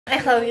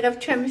ეხლა ვიღებ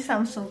ჩემი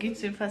Samsung-ით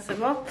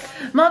ვიფასებო.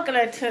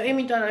 მოკლედ,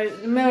 იმიტომ რომ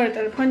მეორე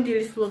ტელეფონი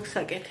დილის vlogs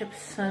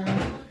აკეთებს, ანუ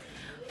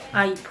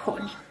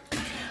iPhone-ი.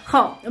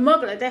 ხო,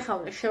 მოკლედ, ეხლა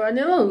უნდა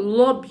შევანელო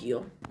ლობიო.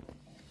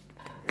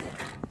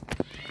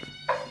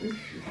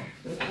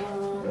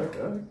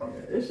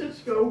 ესეც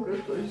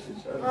გაუკეთო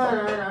ისიც არის.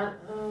 არა,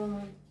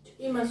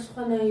 იმას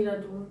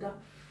სხვანაირად უნდა.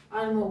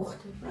 არ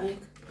მოუხდება ეგ.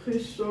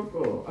 ხის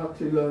სოკო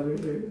 10 ლარი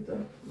და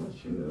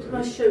მაშინ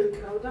მას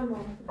შევიკრავ და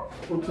მოვა.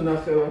 5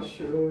 ნახევარს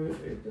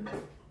შევიყიდე.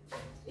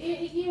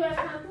 იგივე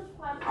ხან თუ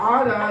სხვა.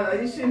 არა,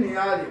 ისინი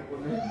არ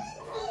იყვნენ.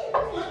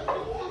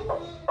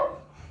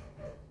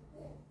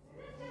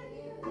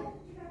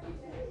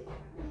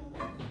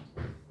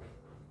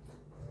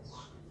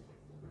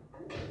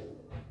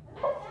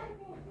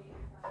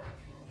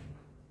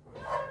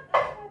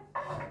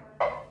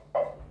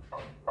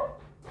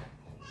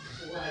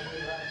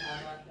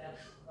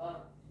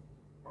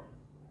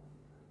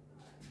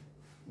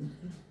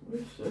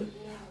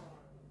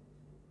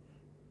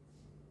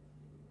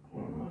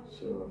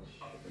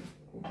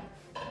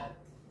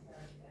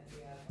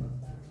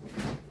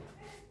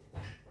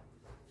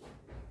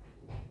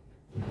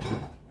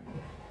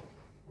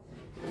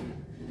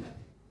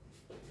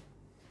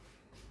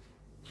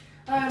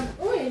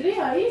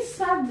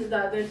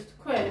 დადეთ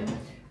თქვენ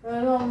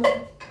რომ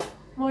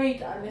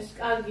მოიტანეს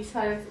კარგი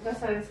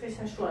გასარეცხის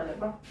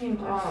საშუალება იმ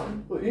დროს.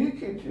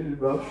 იქით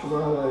ბავშვმა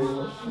არა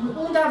იმას.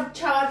 უნდა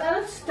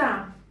ჩავატაროთ ცდა.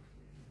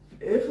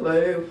 ეხლა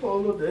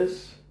მხოლოდ ეს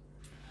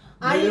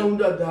მე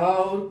უნდა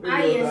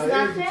დააორპირო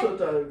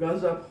ცოტა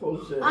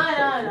გაზაფხულზე.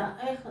 არა,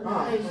 ეხლა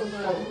ეს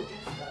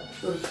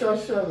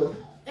შაშარო.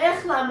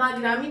 ეხლა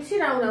მაგრამ იცი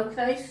რა უნდა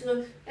ვქნა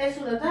ეს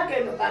უნდა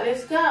დაკეტო კარ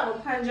ეს გააღო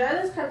ფანჯარა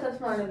და ხელთაც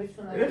მალების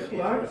უნდა.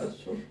 ეხლა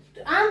არასო.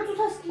 ამ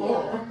თუთას კია.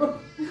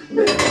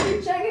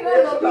 შეგიძლია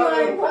ლობიო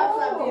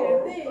აიფასებდი?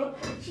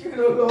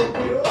 შეგიძლია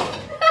ლობიო.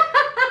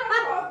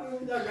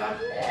 უნდა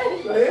გახო.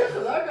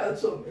 ეხლა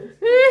გაცომე.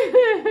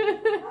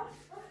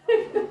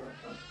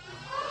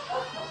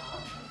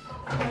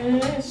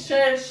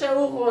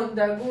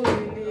 შეუღონდა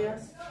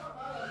გულილიას.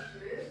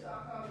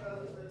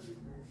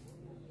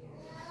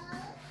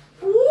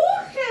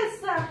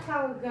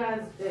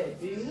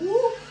 ახალგაზრდები.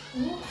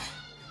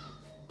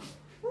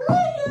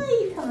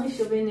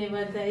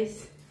 თამაშობენება და ის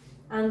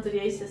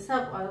ანდრია ისე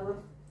საყვარლო.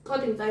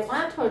 კოტიმ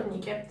წაიყვანა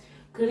თორნიკემ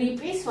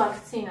გრიპის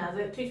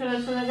ვაქცინაზე.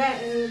 თვითონაც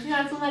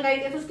უნდა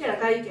გაიკეთოს კი არა,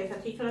 გაიკეთა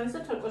თვითონაც და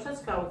თორკოსაც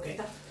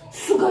გაუკეთა.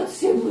 სულ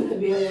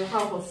გაცემულები არა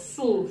ხალხო,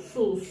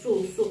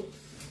 სულ.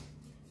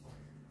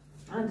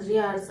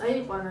 ანდრია არ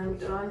წაიყვანა,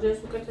 იმიტომ რომ ანდრიას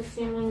უკეთესი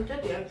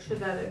იმუნიტეტი აქვს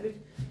შედარებით.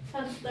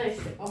 და ის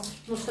იყო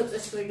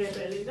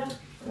მოსაწესრიგებელი და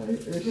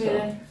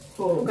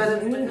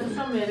გადაწყვეტეს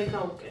რომ მე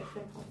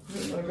გავუკეთებ.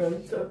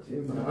 მაგალითად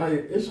აი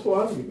ეს ხო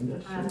არ მინდა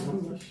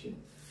შემოში.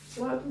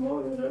 ვად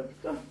მოიღებ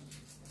და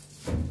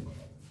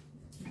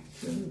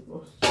ჩემი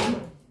პოსტი.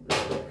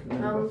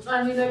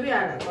 წამილები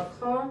არა გვაქვს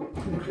ხო?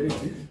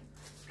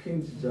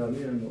 კინძი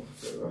ძალიან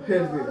მოხდება.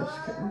 ჰერბიას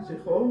კინძი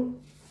ხო?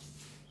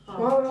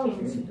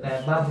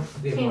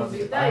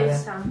 კინძი და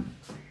ისა.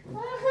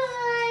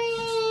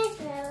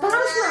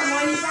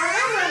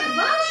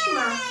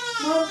 ბავშვმა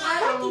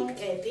მოკარა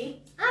კიტკეტი.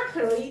 აქ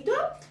რო იდო,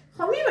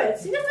 ხო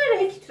მივეცი და მე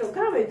რეკით რო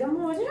გავედა,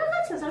 მოვედი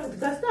რაღაცას არ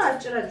დგას და არ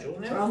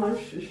ჭრაჭუნებს.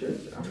 ამაში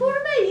შეჭრა.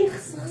 თურმე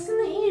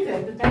იხსხსნი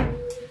იღებდა.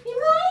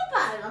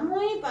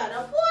 მოიპარა.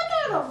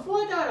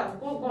 პოტარო,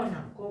 გოგონა.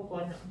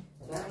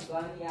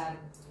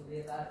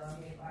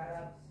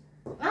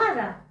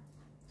 არა.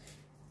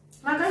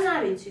 მაგან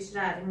არ იცის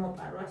რა არის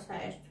მოპარვა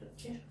საერთოდ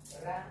ჯერ.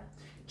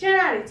 ჯერ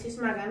არ იცის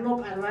მაგან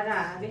მოპარვა რა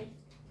არის.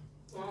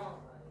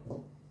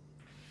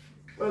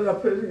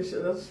 ყველაფერი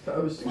ისედაც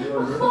თავისი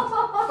გონია.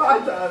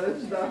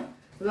 პატარებს და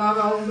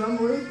რაღა უნდა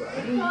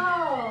მოიპარო.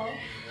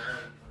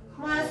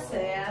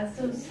 მასეა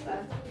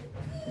ზუსტად.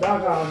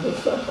 რაღა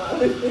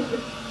მოსაფარი.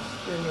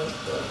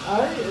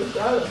 აი ეს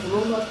არის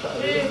რომათა.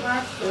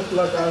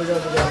 ეხლა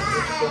კარგად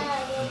გახდება.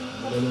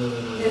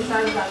 ეს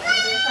არ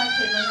გაკეთე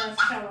საქმესაც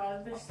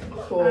ჩავარდეს.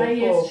 აი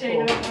ეს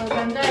შეიძლება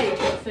ყველგან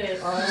დაიქოს ეს.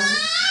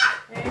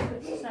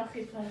 ეს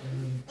სახიფა.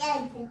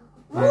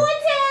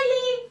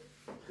 მუცელი.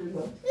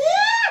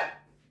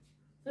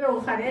 რომ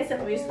ხარ ეს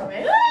ყვის ხმე.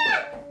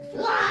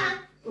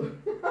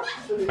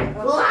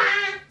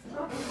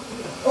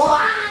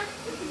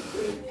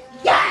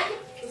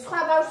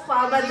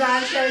 სხვა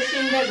ძალიან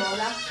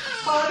შევშინდებოდა.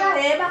 ხო და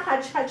ება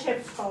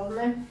ხაჩხაჩებს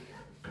ხოლმე.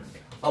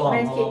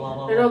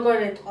 როგორ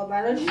ეთყობა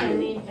რომ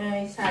შენი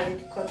ის არის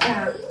თქო და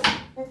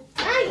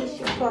აი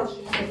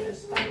შეხვალში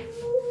შეესხა.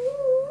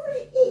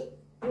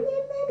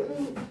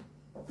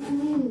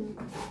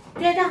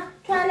 დედა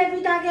თვალები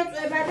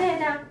დაგეწვება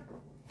დედა.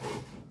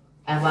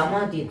 აბა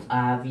მოდი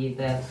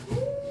წავიდეთ.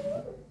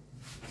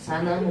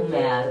 სანამ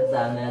მე არ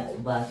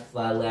დამეწვა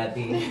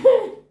თვალები.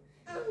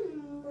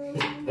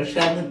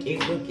 შენ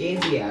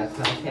კიდია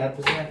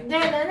ხაფებზე.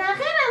 დედა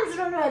ნახე რა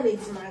მზრუნველი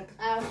ძმა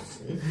ყავს.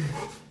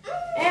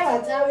 ევა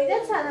წავიდე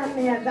სანამ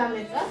მე არ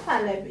დამეწვა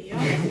თვალებიო.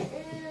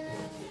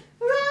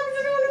 რა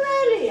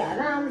მზრუნველია,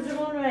 რა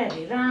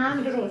მზრუნველი, რა ამ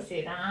დროსი.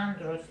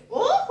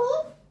 ოჰო.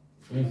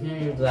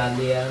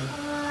 ძალიან.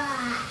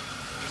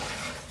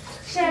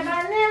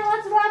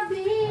 შევანელოთ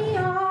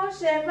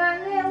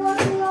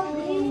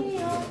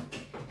ლობიო.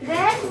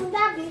 დღეს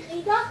უნდა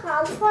ვიყიდო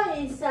ხალხო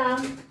ისა.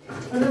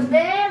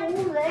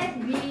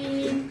 რბეულები.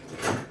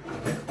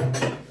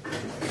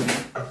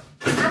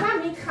 აბა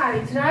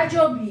მითხარით, რა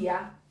ჯობია?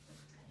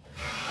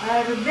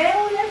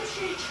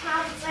 რბეულებში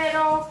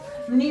ჩავწერო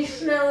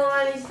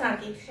მნიშვნელოვანი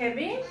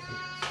საკითხები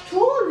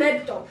თუ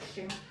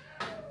ლეპტოპში?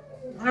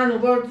 ანუ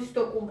ვორდის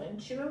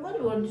დოკუმენტში, მე მგონი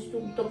ვორდის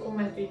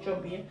დოკუმენტი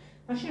ჯობია.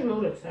 მაშინ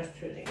როლებს არ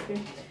ვცვლები.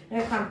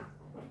 ეხლა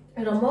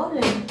რომ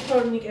მოვლენ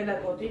თორნიკე და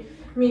კოტი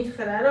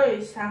მითხრა რომ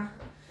ისა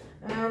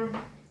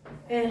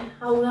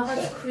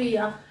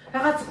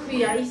რაღაც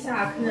ქვია ისა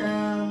აქ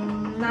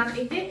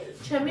ნაყიდი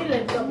ჩემი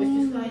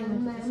ლეპტოპისთვის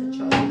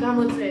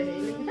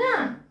გამოწერილი და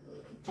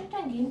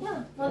ჩემთან გინდა?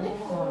 მოდი.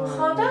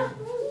 ხო და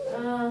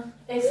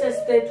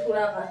SSD თუ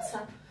რაღაცა.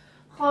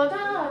 ხო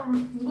და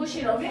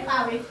გუში რომ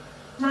ვიყავით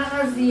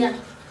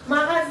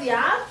მაღაზია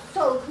აქვს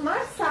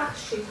თოლქმარ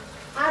სახში.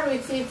 არ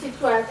ვიცი იცი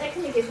თუ არა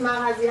ტექნიკის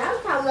მაღაზია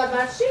აქვს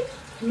თავლაბარში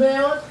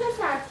მეოთხე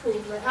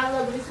სართულზე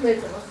ალაბრის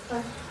მეტროს.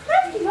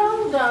 რა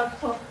უნდა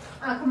ხო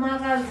აქ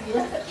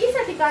მაღაზია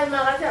ისეთი კაი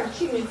მაღაზია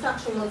ჩიმის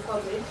სახში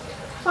მოწყობილი.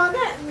 ხო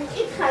და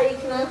კითხა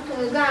იქნა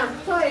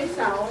გამთო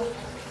ესაო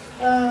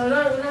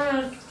რა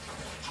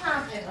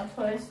ჩაყენა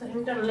ხო ეს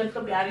იმიტომ რომ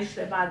ლეპტოპი არ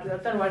იშლება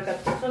ადვილად და ვარ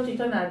გაგწესო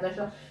თვითონ არ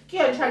დაშლა.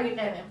 კიო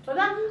ჩაგიყენებთო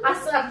და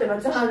ასწრაფდება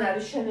ძალიან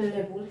არის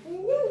შენელებული.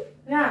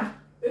 რა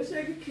ესე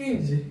იგი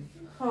კინძი.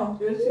 ხო,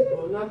 ეს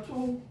იყო რა თუ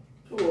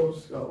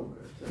ორს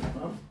გავუკეთებ,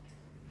 ხა?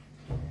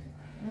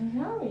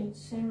 რა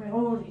ვიცი მე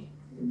ორი.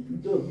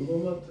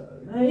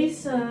 დოგმატარი. ის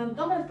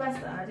ტომატ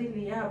პასტა არის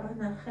ლია აბა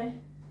ნახე.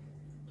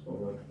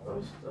 ტომატ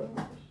პასტა.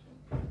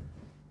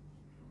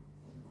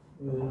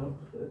 რა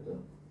ხედა.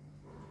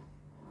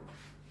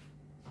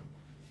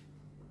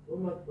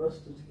 ტომატ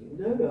პასტას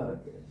კიდე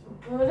გააკეთე.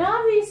 რა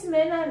ვის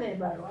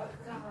მენანება რო აქ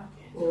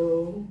გამაკეთე. ო.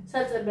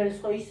 საწებელს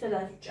ხო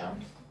ისედაც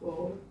ვჭამთ. ხო.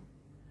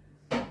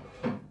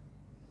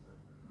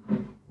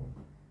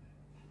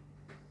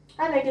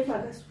 ანა იგი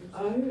ფაგას.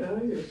 აი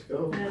ეს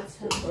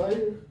გავაკეთე. აი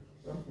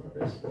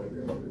ეს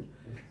მაგარი.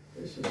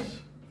 ეს არ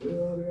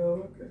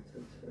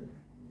გავაკეთე.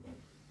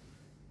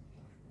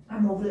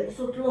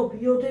 ამოვლესოთ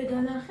ლობიო დედა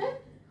ნახე.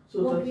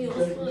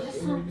 ლობიოს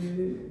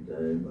და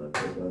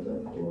ემატება და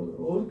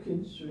ორ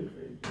კინს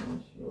ვიყიდე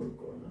მას ორ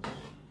კონას.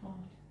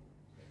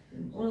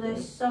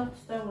 ულესავთ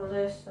და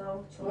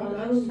ულესავთ.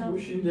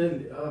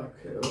 გუშინდელი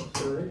აქეო.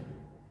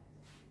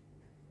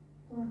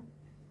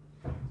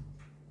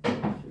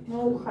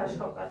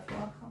 მოუხაშო კაცო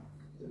ახლა.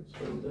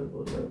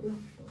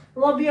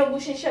 ლობიო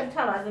გუშინ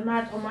შევთავაზე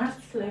მარტო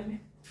მარცვლები.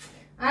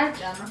 არ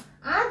ჭამა.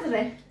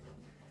 ადრე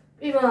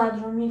პირველად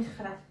რომ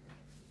მითხრა.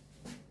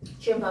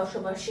 ჩემ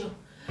ბავშვობაში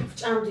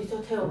ვჭამდითო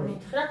თეო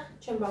მითხრა,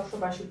 ჩემ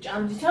ბავშვობაში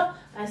ვჭამდითო,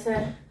 ასე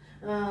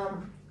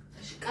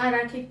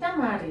კარაქით და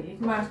მარილით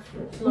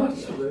მარცვლებს ლობიო.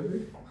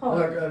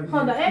 ხო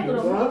და ეგ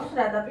რომ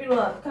მითხრა და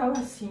პირველად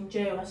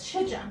გავასინჯევას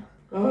შეჭამა.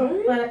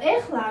 მაგრამ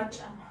ეხლა არ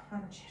ჭამა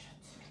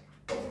ამჯერად.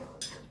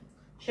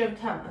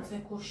 შევთავაზე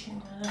გუშინ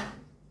რა.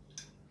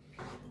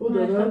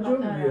 ხოდა რა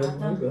ჯობია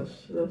მაგას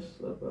რას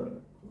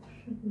ლაპარაკობს.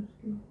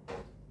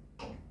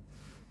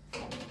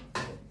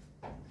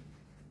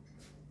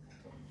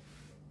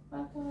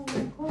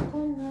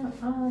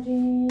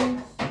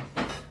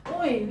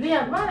 ой, ლია,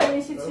 მაგრამ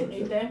ისიც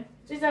იყიდე.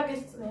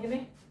 წიზაკის წნერი.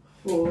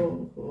 ხო,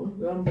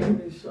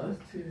 რამდენი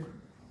საათი?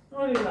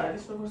 2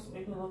 ლარის როგორც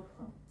მიგულობ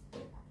ხო.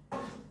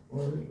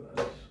 2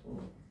 ლარის.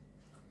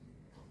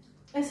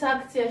 ეს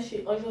აქციაში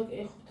იყო ჟოკი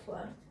 5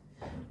 ლარი.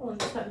 2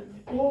 ლარი.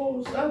 ო,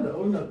 სადა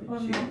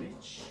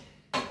უნაბიჩი.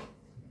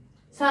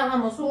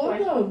 საღამოს უკვე.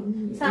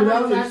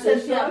 საღამოს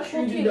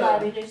 5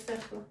 ლარი ღირს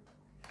ახლა.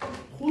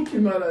 5,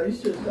 მაგრამ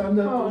ისე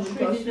სტანდარტული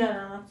გასული.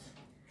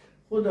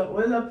 ხო და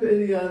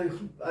ყველაფერი არის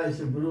აი ეს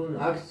ბრუნ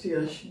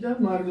აქციაში და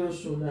მაგროს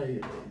უნდა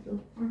იყიდო.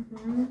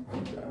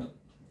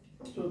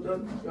 ცოტა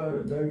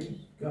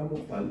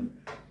გამოყალი.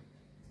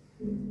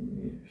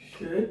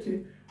 შეეთი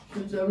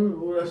შეძამი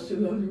 200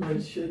 ლარი მე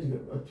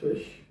შეიძლება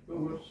თვეში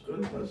როგორც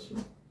ყველაფასო.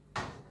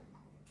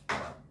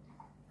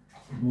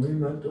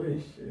 მოიმატო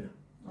ისე.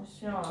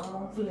 ასე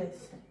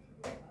ამოვლესი.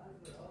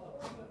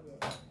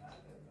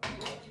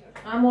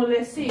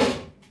 ამოლესი.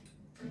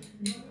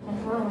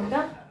 ახლა უნდა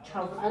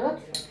ჩავყაროთ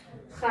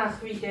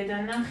ხახვი დედა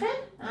ნახე.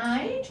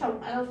 აი,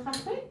 ჩავყაროთ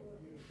ხახვი.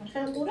 ნახე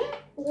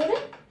უყურე,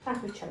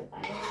 ხახვი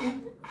ჩავყაროთ.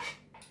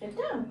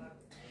 ხედა?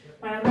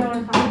 მაგრამ მე ვარ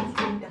ხახვი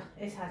წმინდა,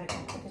 ეს არის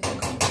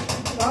კონკრეტულად.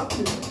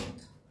 ხახვი.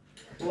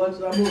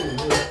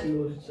 ვაცამოვიდე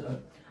 2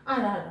 საათი.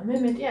 არა, მე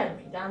მეტი არ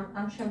მინდა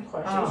ამ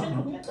შემთხვევაში. ისე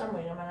თუ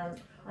წამოიღე, მაგრამ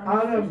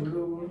არა,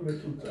 მე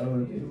თუ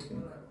წავედი.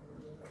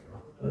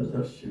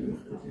 აზარში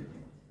ვიყიდი.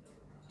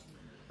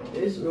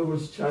 ეს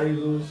როგორც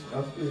ჩაილოს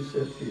ხახვი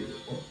ისეთი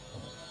იყო.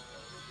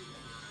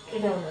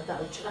 კიდე უნდა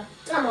დავჭრა.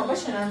 წამოვა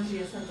შენ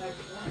ანდრიას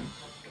ანტაკია.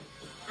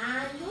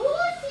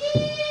 ანდუსი!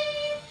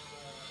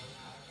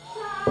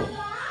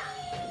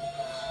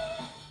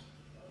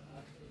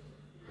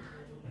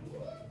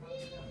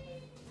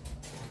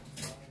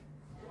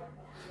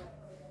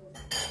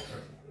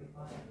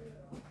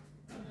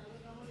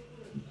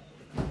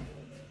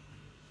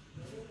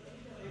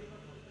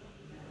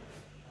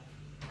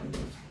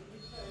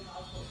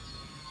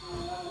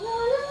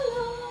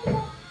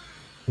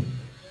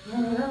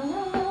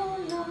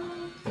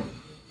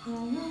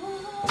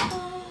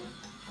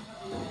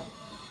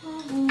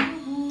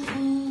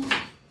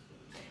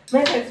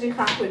 მე თეთრი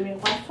ხახვი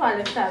მიყვარს,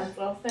 თვალებს არ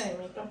მწვავს და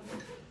იმიტომ.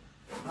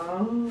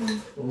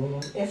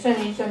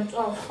 ესენი ისე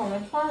მწვავს ხოლმე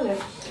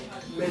თვალებს.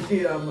 მეტი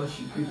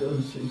ამაში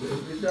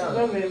ფიტონციდები და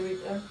ვერ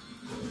ვიტან.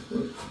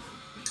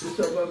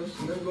 შესაბამის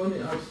მეგონი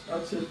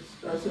ასეთი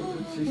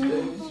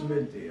სისტემის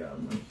მეტია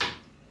ამაში.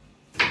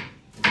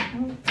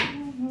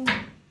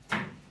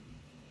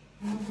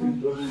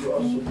 ფიტონი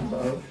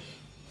ასოთავს.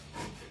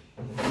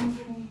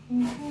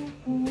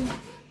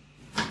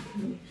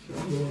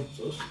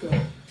 Sosca.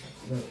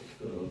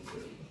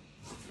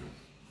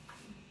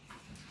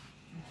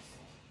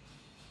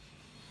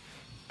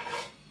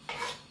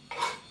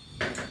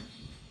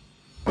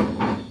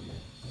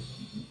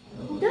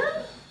 Da,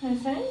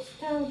 ეს არის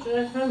და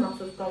რა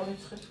მახსოვს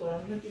გავიცხეთ რა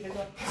მე კიდევ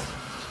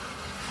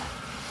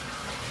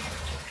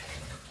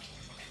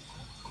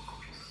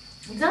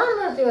ძალიან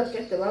მარტივად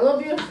კეთდება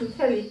ლობიოს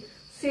მთელი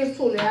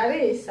სირთულე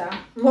არის ისა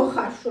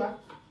მოხარშვა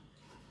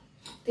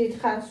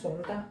დიდხანს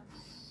უნდა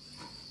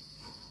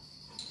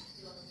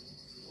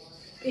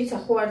პიცა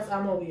ხო არ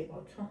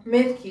წამოვიღოთ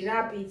მეთქი რა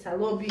პიცა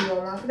ლობიო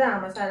მაქვს და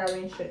ამას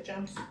არავინ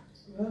შეჭამს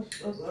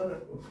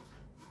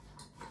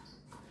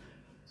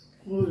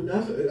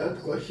რა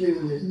თქვა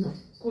შევლენო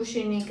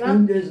გუშინიკა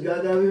იმდეს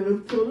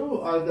გადავიღებთ რომ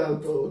არ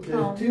დავტოვოთ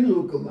ერთი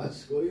ლუკმაც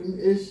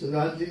ეს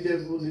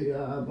რადიდებულია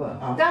აბა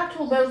და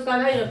თუ ბევრს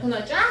გადაიღებ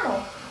უნდა ჭამო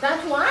და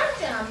თუ არ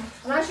ჭამ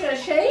მაშინ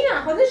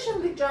შეინახო და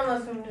შემდეგ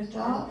ჭამას უნდა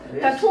ჭამო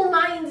და თუ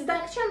მაინც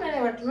დაგჭამ მე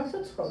ვარ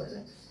ჭმებს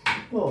ცხოველებს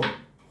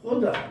ხო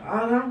და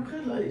არ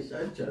ამხელა ის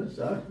აჭამს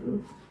ახლა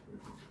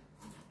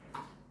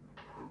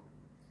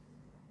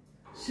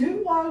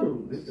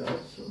სიყვარული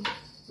კაცო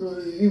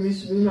იმის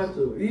მიმართ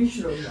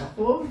იშრომა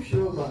ხო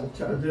შრომა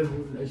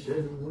ჩადებული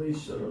შენ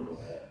მოიშრომა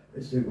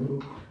ესე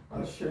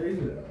არ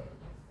შეიძლება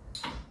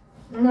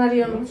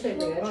მარიამი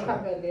ცელია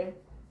ჩხაბელია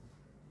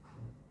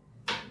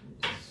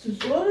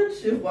სწორედ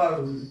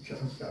სიყვარული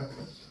ჩანს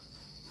აქაც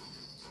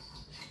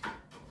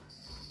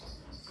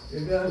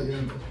ეგარია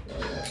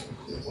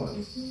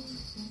სიყვარული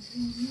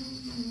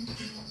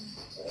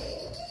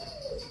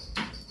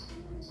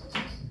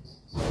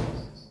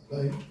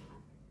აი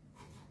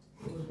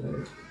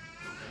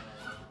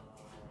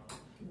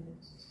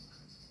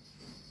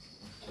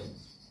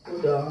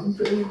და ამ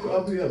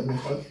ტელეკაბია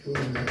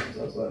მოხარშული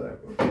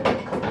ლაპარაკო.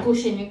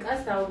 გუშინიკას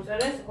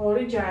დაუწერეს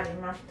 2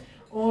 ჯარიმა,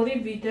 2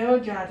 ვიდეო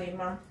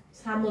ჯარიმა,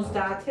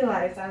 70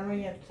 ლარი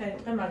წარმოიდგინეთ მთელი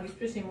დღე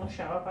მაგისთვის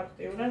იმუშავა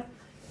ფაქტიურად.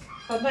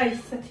 ხო და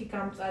ისეთი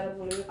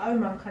გამწარებული ვიყავი,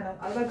 მანქანა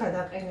ყავდა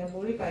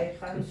გადაყენებული,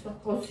 გაიხარისო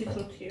 20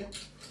 წუთიო.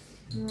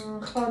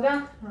 ხო და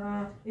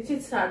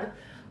იცით სად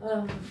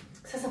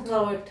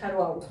სასაფლაოებთან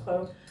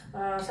ვაუხებ.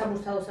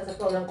 საბურთალოს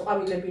სასაფლაოდან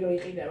ყვავილები რო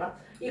იყიდება.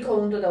 იქო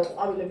უნდა და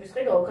ყვავილების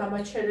ყიდო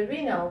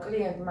გამაჩერებინაო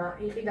კლიენტმა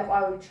იყიდა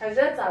ყვავილი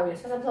ჩაჟდა წავიდა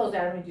სასაფლაოზე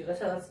არ მიდიოდა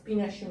სადაც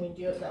ბინაში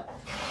მიდიოდა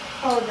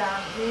ხო და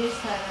ის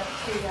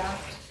არაფერია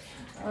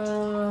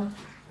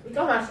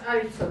იქო მას არ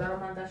იცოდა რომ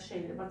მან და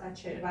შეიძლება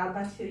გაჩერება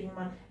ალბათ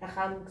იმან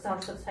ახლა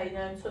გზავსად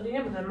საიდან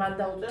იცოდინებოდა მან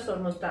დაუწერეს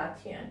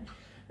 50-იანი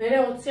მერე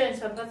 20-იანი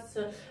სადღაც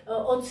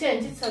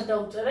 20-იანით სად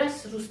დაუწერეს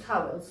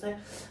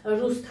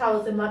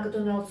რუსთაველზე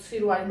მაკდონალდსი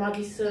რო არის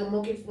მაგის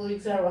მოკიწრული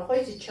გზა როა ხო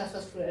იცით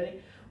ჩასასვლელი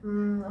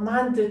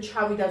მანდ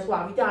ჩავიდა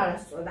ზღვავი და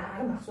არასწორად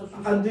არ მახსოვს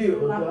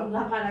ადიოდა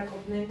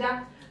ლაპარაკობდნენ და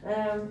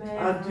მე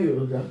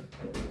ადიოდა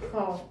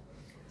ხო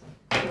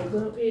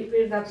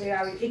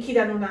პირდაპირ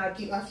იქიდან უნდა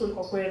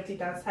გასულიყო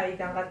გვერდიდან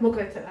საიდანღაც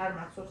მოკლედ არ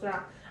მახსოვს რა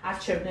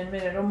არჩევდნენ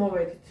მე რომ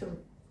მოვედით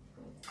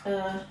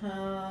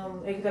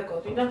ეგ და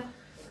კოტი და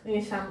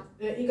ისა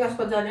იგას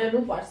ხო ძალიან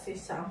უყვარს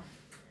ისა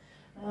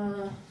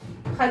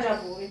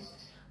ხაჯაბური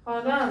ხო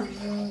და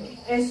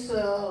ეს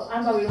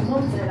ამბავი რომ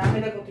მომწერა მე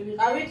და კოტი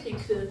ვიყავით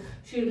იქ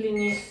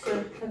შირლინის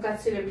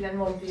გაცილებიდან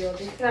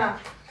მოვდიოდით რა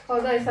ხო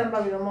და ეს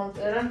ამბავი რომ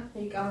მომწერა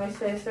იქამ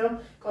ესეო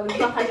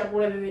კოტი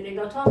ხაჯაბურები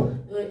ვიყიდოთო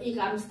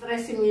იქამ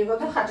სტრესი მიიღო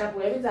და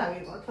ხაჯაბურები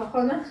დავიღოთო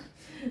ხო და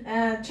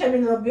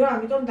ჩემი ლობიო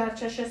ამიტომ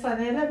დარჩა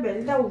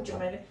შესანელებელი და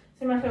უჭმელი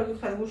სიმართლე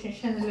გითხრათ გუშინ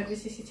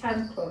შენელების ისიც არ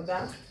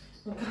მქონდა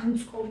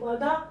განწყობა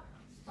და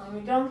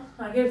ამიტომ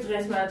აგერ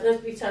დღეს მაგრამ დღეს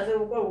პიცაზე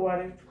უკვე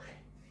უარი ვთქვი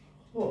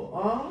ხო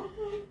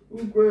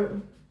უკვე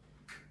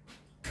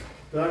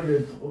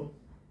დაგეწყო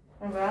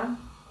რა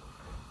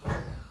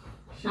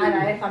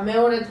არა ეხა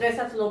მეორე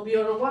დღესაც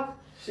ლობიო რო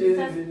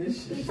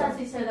გვაქვს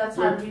პიცას ისედაც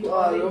არ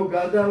ვიტყვი რო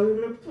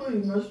გადავიღებთო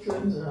იმას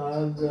ჩვენ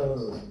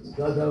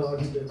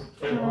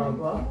გადავაგდებთ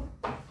აბა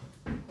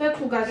და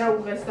თუ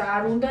გადაუღეს და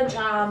არ უნდა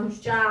ჭამს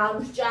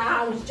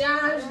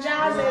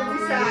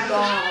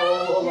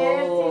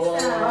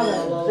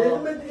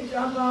ზედმეტი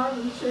ჭამა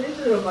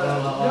შეიძლება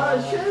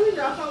მაგრამ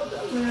შევინახავ და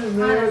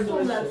მე არა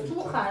თუ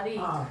ხარი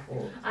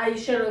აი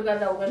შენ რო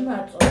გადაუღე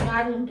მაწონი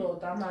არ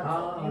უნდოდა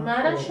მაწონი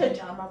მაგრამ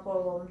შეჭამა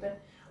ბოლომდე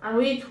ანუ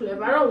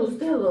ითვლება რომ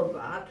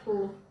უზდელობაა თუ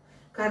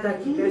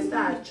გადაგიდეს და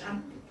არ ჭამ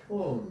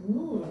ხო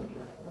ნუ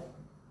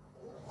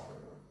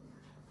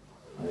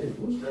აი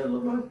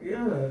უზდელობა კი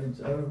არ არის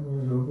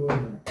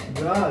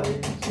წარმოგვიდგენია რა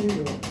არის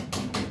ცივი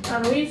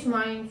ანუ ის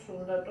მაინც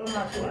უნდა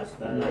ტომატოს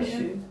და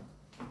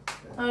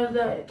არ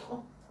დაეთყო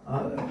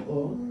არა ხო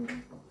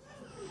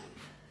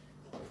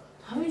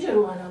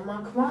გამიჯერო არა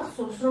მაგ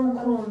მახსოვს რომ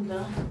მქონდა.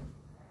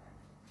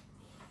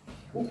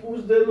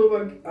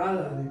 უზდელობა არ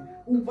არის,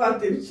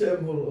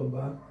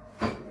 უპატივცემულობა.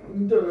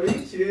 იმიტომ რომ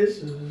იცი ეს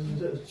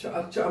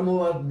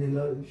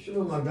ჩამოვარდნილა,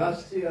 შრომა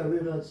გასწია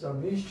ვიღაცა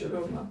მის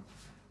შრომა.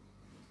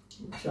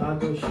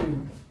 ჩადოში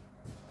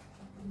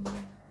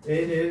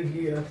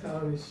ენერგია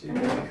თავისი,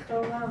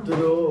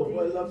 დრო,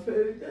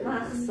 ყველაფერი და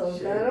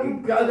მახსოვდა რომ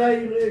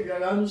გადაიღე,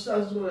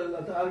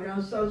 განსაზღვრელად, არ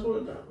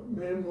განსაზღვრდა,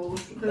 მე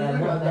მოვუწყვეტ და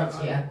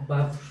გადაწია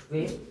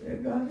ბავშვი.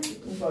 ეგ არის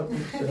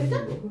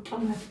უპატივცემულობა.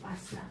 ტომატ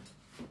პასტა.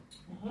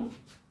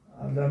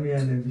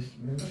 ადამიანების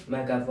მე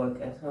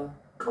გავაკეთე.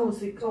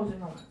 კოუზი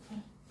მომავალ.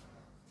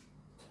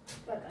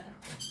 პატარა.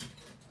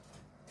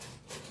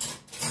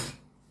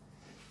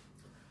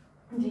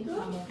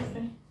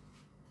 დიახამოხე.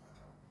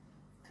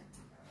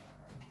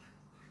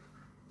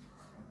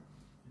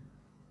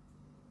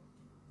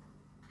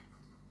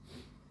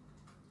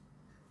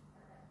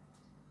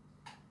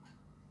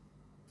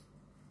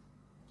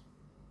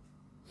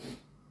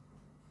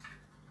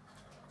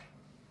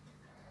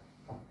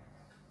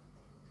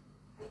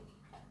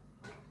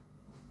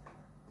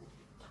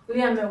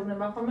 ლიან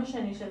მეუბნება ხოლმე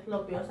შენ ისეთ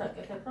ლობიოს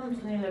აკეთებ, რომ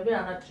ძნელები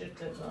აღარ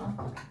ჭირდება.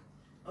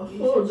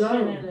 ხო,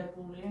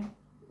 ძნელებული.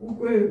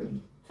 უკვე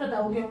ცოტა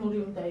უგემური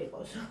უნდა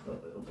იყოს.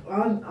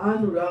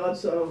 ანუ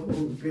რაღაცა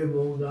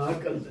გემო უნდა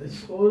აკლდეს,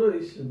 ხო, რომ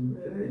ის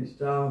ის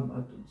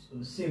დაამატო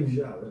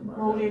სიმჟავე,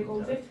 მაგრამ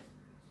მოურეკოვდით?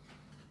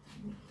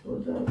 ხო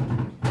და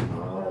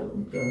არ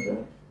უნდა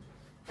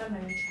და მე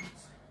მიჩვენე.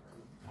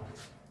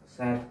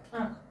 სად?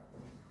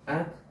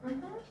 აქ?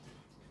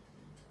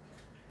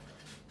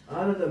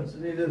 არა და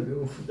წნილები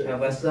უხდება.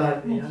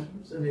 ჩაბასტარია.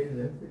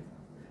 წნილები.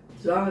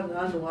 ძალიან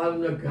ანუ არ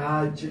უნდა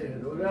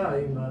გააჯერო რა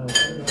იმ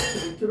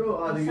რაღაცით რომ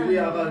ადგილი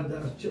აღარ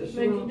დარჩეს.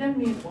 მე კიდე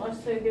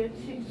მიყვარს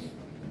ეგეთი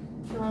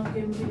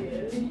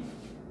გემრიელი.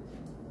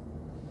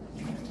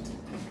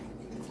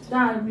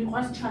 და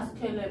მიყვარს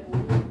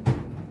ჩასქელებული.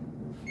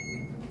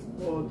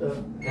 ხო და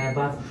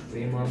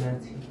ბავშვი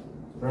მომენტი,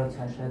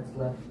 როცა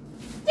შეძლებ.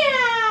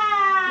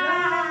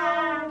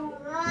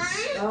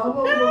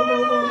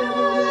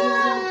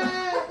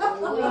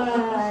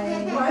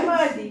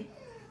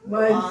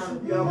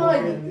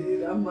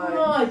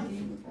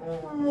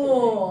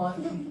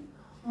 მოდი.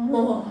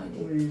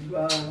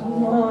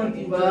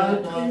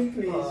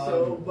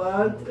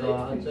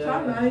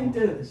 თან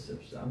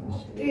აინტერესებს ამის.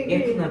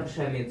 ეკნებ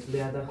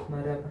შემიძლია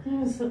დახმარება.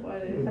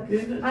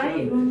 აი,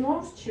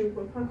 მოსჩი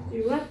უკვე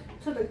ფაქტიურად,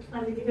 ცოტა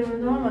კანდი კიდევ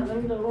უნდა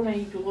მომაძებო და რომ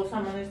ეიდუღოს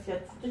ამან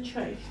ერთად და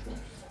ჩაიშვა.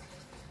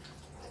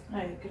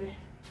 აი, ეგრე.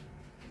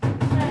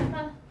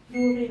 ახლა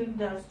ნურილი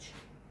დასჭი.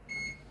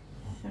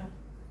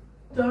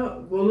 და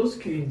ბოლოს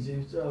კინძი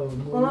წავა.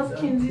 ბოლოს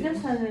კინძი და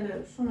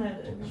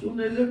სუნელები.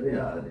 სუნელები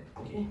არის.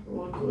 კი.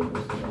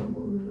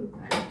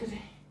 ეგრე.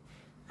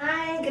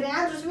 აი, ეგრე,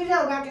 ანდროს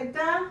ვიდეო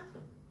გაკეთდა?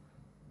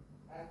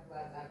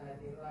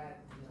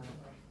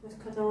 ეს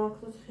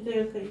გადავაკლოთ ხიდე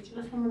ერთ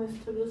იჭრას ამან ეს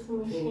თბილს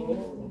მაშინი.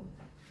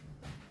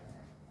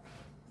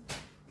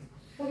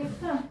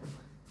 ხოდა?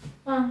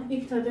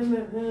 იქ თადე მე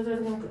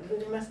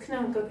მას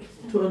ქნამ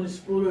გაკეთდა. თონის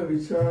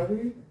პურებიც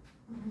არის.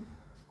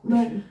 მე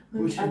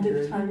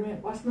ადეთან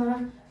მეყვარს,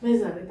 მაგრამ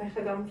მეზარე და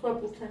ხა გამთვლა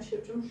პურთან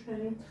შევჭამ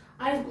შვენი.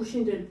 აი ეს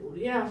გუშინდელი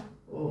პურია?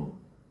 ო.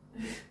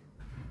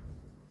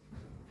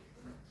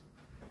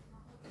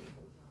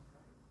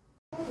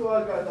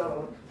 ვარ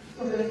გადავა.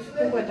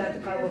 უკვე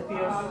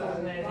დადგალობიოს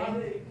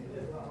სურნელი.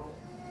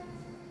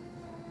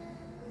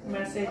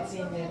 მას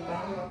ეძინება.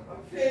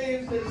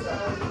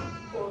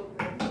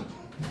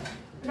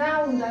 რა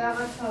უნდა,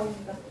 რაღაცა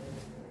უნდა.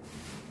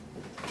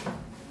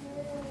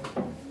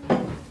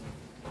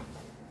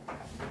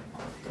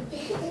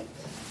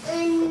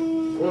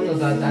 უნდა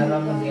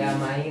გადარავდია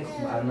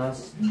მაიხვანოს.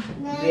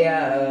 დია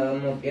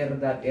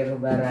მოპირდაპირ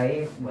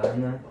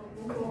ვარაიხვანა.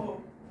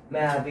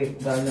 მე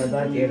აბიყვანა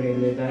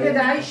დაჭერილი და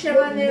და აი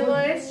შევანელო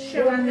ეს,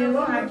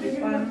 შევანელო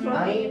აკიპანო.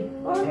 აი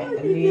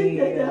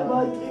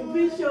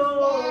ბიშო.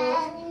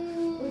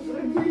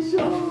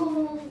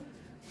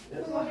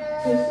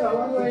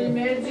 აი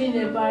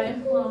მეძინება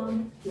ეხლა.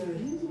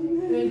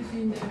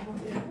 მეძინება.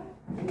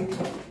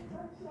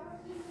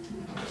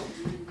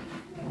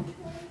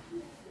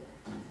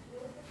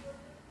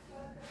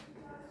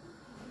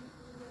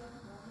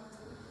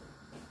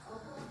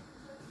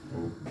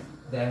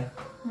 და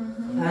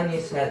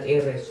თანის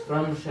ატირეს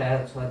რომ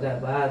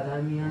შეეცოდება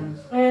ადამიანს.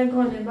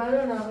 მეგონება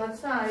რომ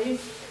რაღაცა აი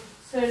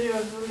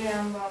სერიოზული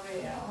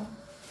ამბავია.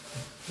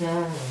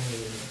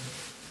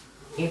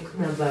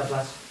 იქნება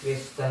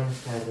ბავშვის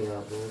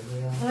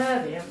დამსარიალია.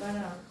 არია,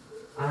 ბარა.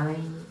 აი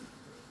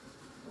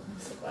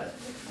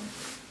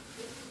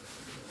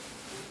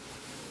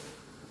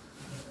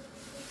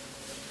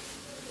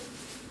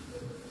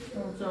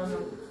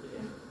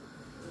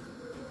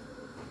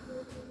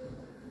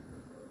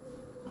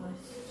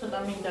ცოტა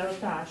მინდა რომ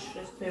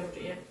დააშრეს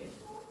ბევრი ეგეთ.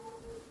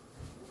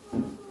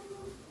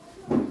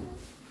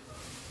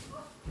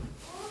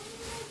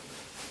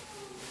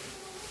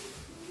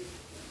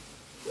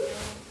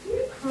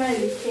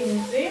 ხმელი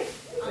კინძი,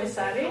 ეს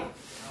არის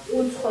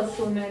უცხო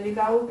სუნელი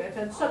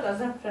გავუკეთეთ, ცოტა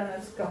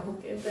ზაფრანაც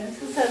გავუკეთეთ.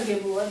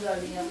 სასარგებლოა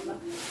ძალიან და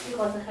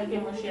იყოს ახლა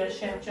გემოში არ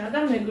შემჩნევა და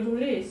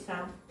მეგრული ისა.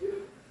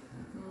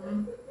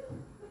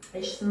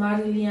 ეს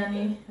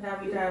მარილიანი რა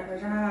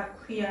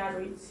ქვია არ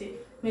ვიცი,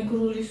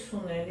 მეგრული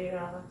სუნელი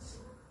რაღაც.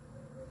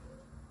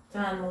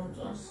 ძალიან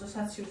მომწონს,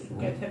 საციოს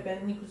უკეთებენ,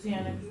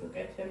 ნიგზიანებს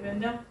უკეთებენ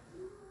და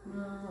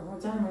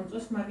ძალიან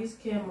მომწონს მაგის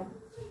გემო.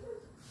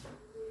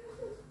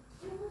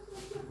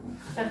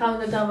 ახლა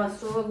უნდა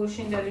დავასრულო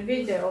გუშინდელი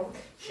ვიდეო,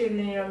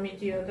 შიგნით რომ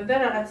მიდიოდა და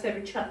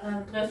რაღაცები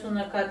დღეს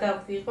უნდა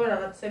გადავიღო,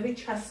 რაღაცები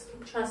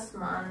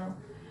ჩასმა, ანუ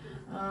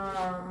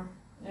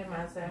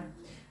ემაზე,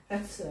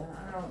 რაც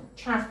ანუ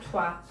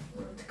ჩართვა,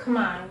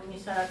 თქმა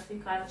იმისა, რაც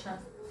იქ არ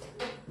ჩანს.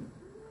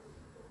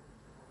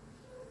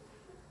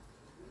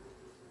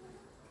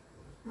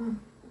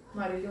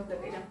 მარილი უნდა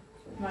გიდა,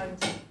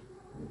 მარილი.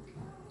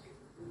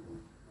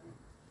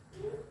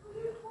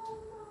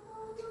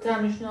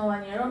 ძალიან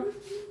მნიშვნელოვანია, რომ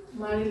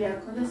მარილი არ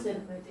ქონდეს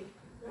ზედმეტი.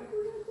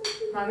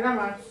 მაგრამ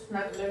არც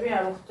ნაკლები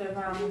არ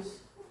უხდება ამას.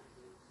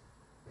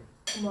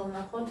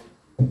 მოვნახოთ.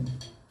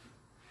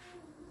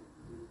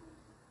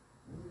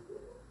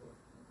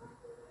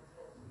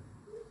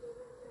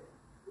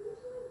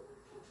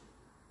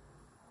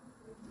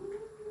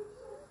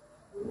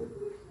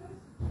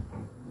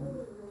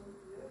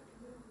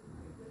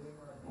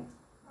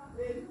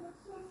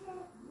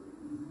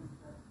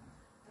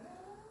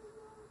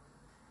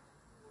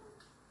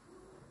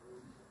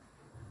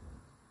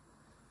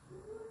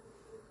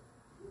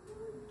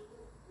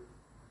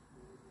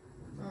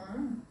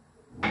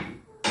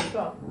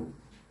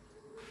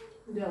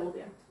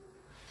 Idealnie.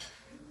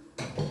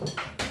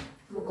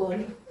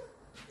 Mogoni.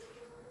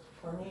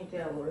 Oni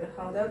idealnie.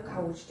 Handa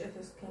kauczcie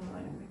te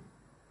skemami.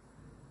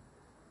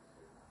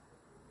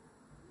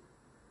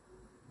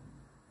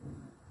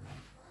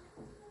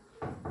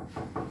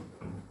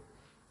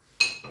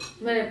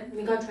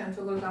 მე გაჩვენებ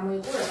როგორ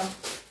გამოიყურება.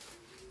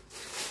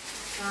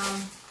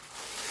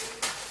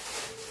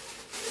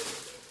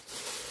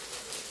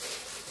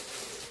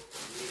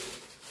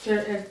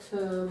 ჯერ ერთ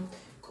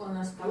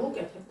კონას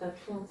გავუკეთებ და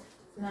თუ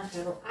ნახე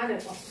რომ არ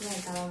იყო, მე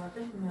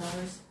დავამატებ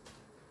მეორეს.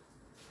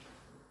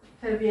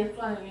 ფერბი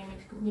ერთგვარი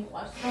იმით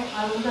მიყვარს, რომ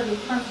არ უნდა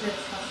ვიქნას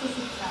რეცხვას,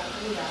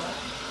 სუსტარი რავა.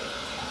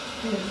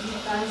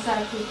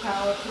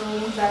 განსაკუთრებით რომ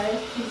უნდა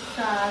 1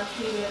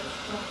 საათი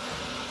რეცხვი.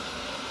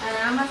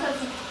 ამასაც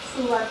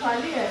სულ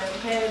ათვალიერებ,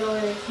 ღერო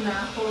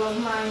ეთნახულობ,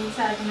 მაინც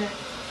ადმე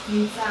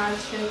მიწა არ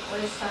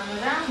შეყვეს ან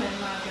რამე,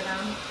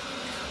 მაგრამ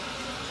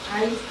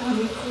აი ის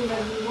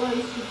გამიყურებულა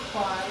ის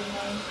იყო, აი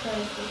მაინც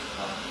ის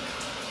იყო.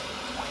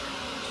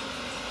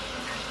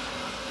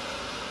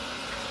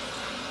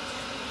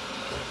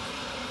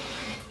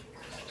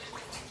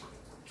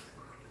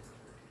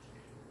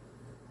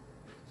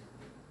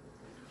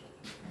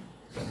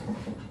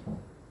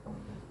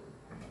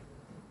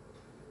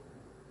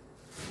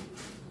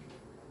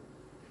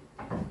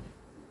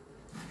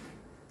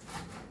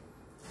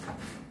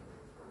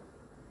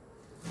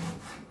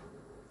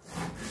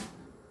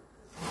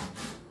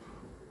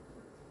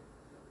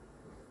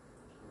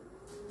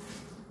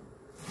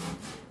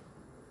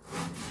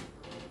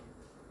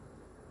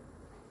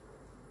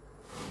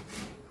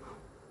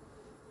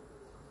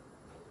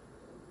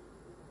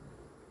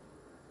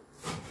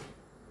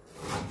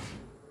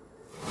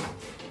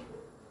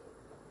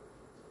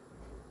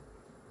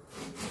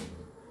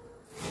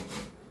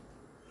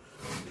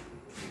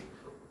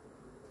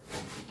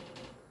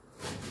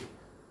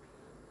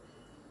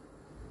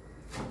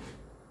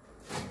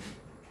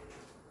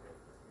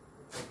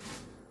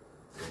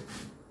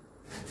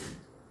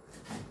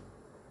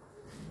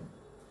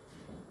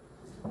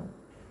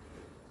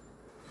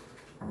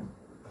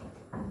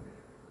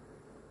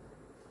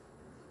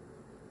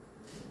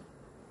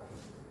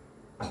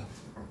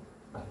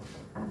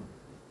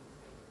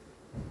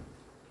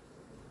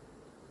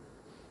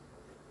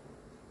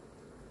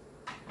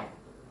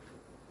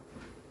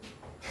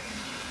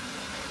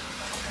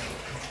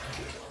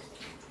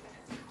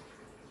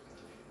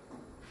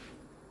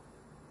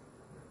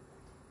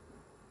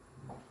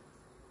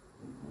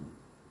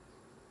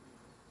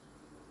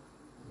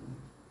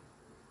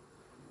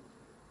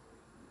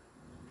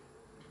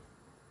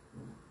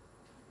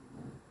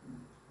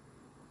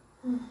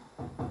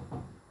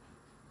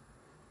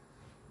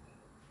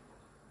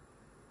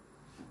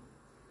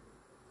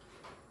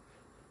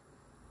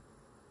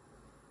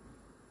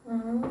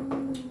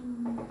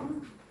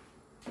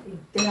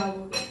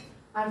 Idealnie.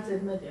 Arcy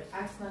media,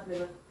 arcy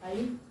nagrywa.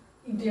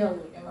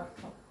 Idealnie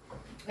marko.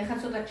 Ეხლა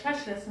ცოტა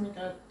ჩაშრეს,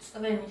 იმიტომ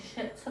წვენი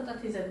ცოტა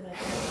თიზებია.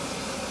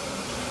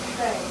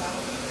 დაება.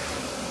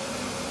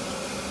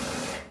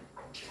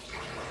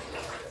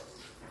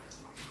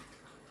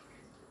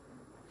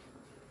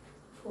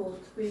 Full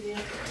video.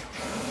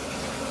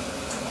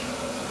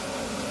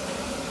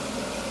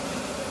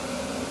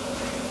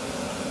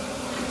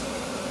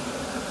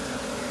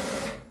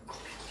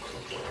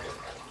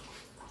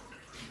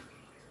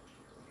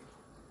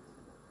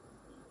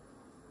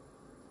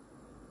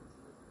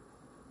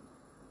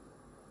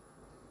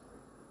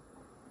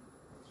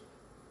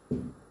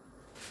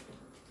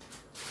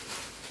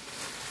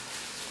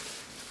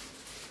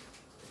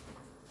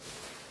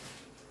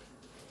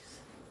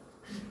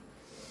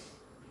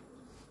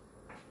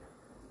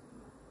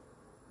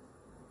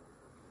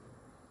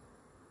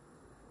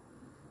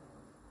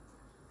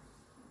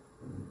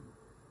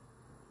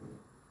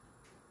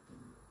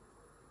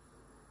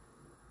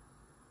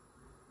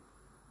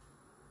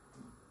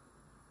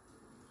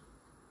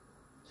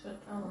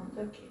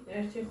 და კიდე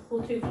ერთი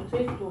 5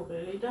 წუთით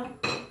დუღილი და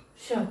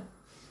всё.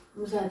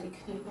 მზად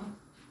იქნება.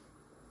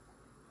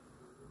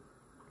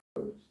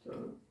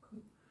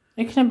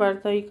 იქნება არ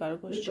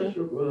დაიკარგოს ჯერ.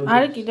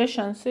 არის კიდე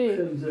შანსი?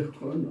 ხელზე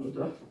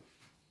ხონოდა.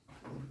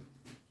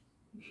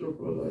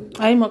 შოკოლადი.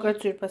 აი მოკლედ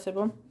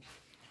ძვირფასებო.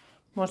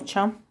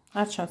 მორჩა.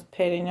 არ ჩანს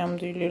ფერი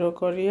ნამდვილი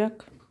როგორი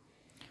აქვს.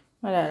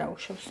 მაგრამ არა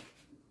უშავს.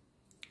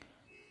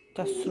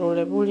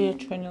 დასრულებულია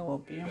ჩვენი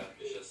ლობიო.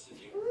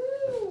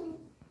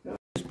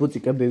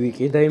 ბუწიკები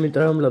ვიკიდა,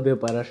 იმიტომ რომ ლობიო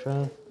პარაშა.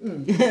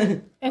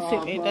 ეს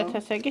იყიდეთ,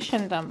 ესე იგი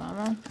შენ და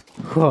მამა.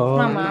 ხო.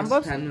 მამა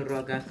ამბობს, თან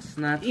რო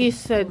გახსნათ. ის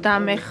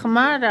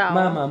დამეხმარაო.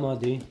 მამა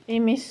მოდი.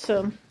 იმის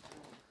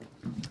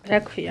რა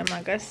ქვია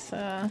მაგას?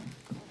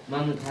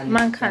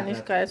 მანქანის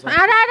გაეცვა.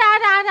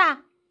 არა.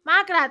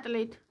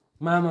 მაგრატლით.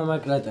 მამა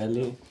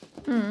მაგრატალი.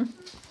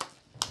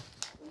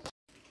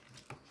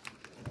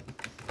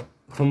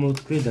 ხომ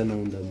თქვიდან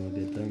უნდა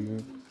მოგეტანა.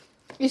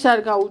 ის არ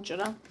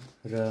გაუჭრა.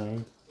 რა.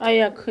 აი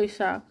აქ ის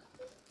აქ.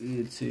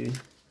 იცი.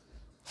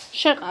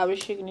 შეყავი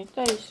შიგნით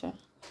და ისე.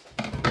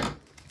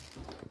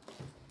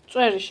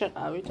 წვერი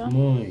შეყავი და.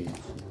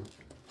 მოიცი.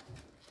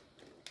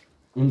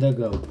 უნდა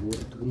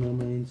გავუერთგნა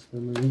მაინც.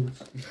 მაინც.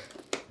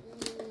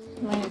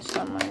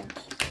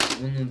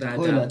 უნდა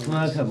ყველა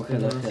თმაქამ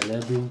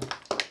ხელები.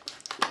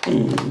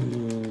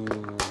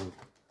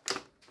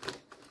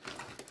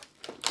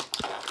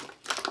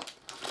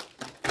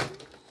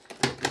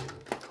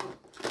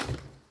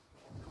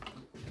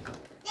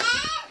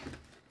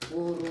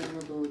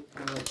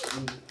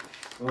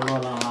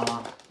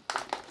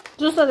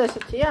 ზუსტად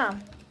ესეთია?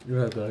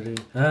 როგორი?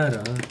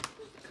 არა.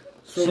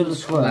 სულ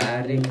სხვა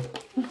არის.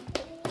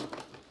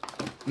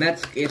 მეც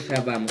კი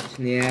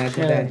შაბამჩნია და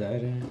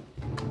შეადარე.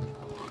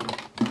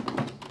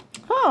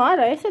 ხო,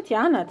 არა, ესეთი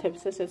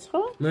ანათებს ესეც,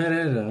 ხო? მე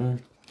რა.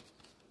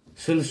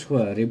 სულ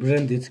სხვა არის,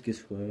 ბრენდიც კი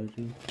სხვა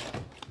არის.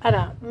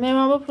 არა, მე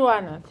ვამბობ რომ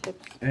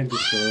ანათებს. ეგ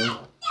ხო.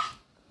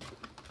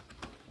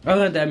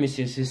 აღარ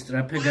დამისის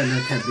სტრაფე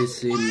განათების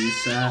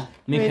იმისა,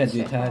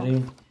 მიხედვით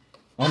არის.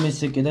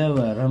 ამისი კიდევ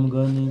რა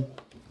მგონი?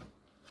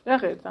 რა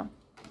ღირდა?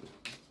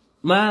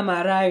 მამა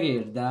რა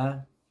ღირდა?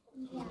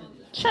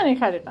 შენი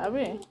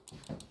ხარიყავი?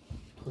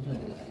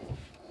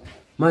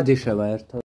 მოდი შევა ერთად.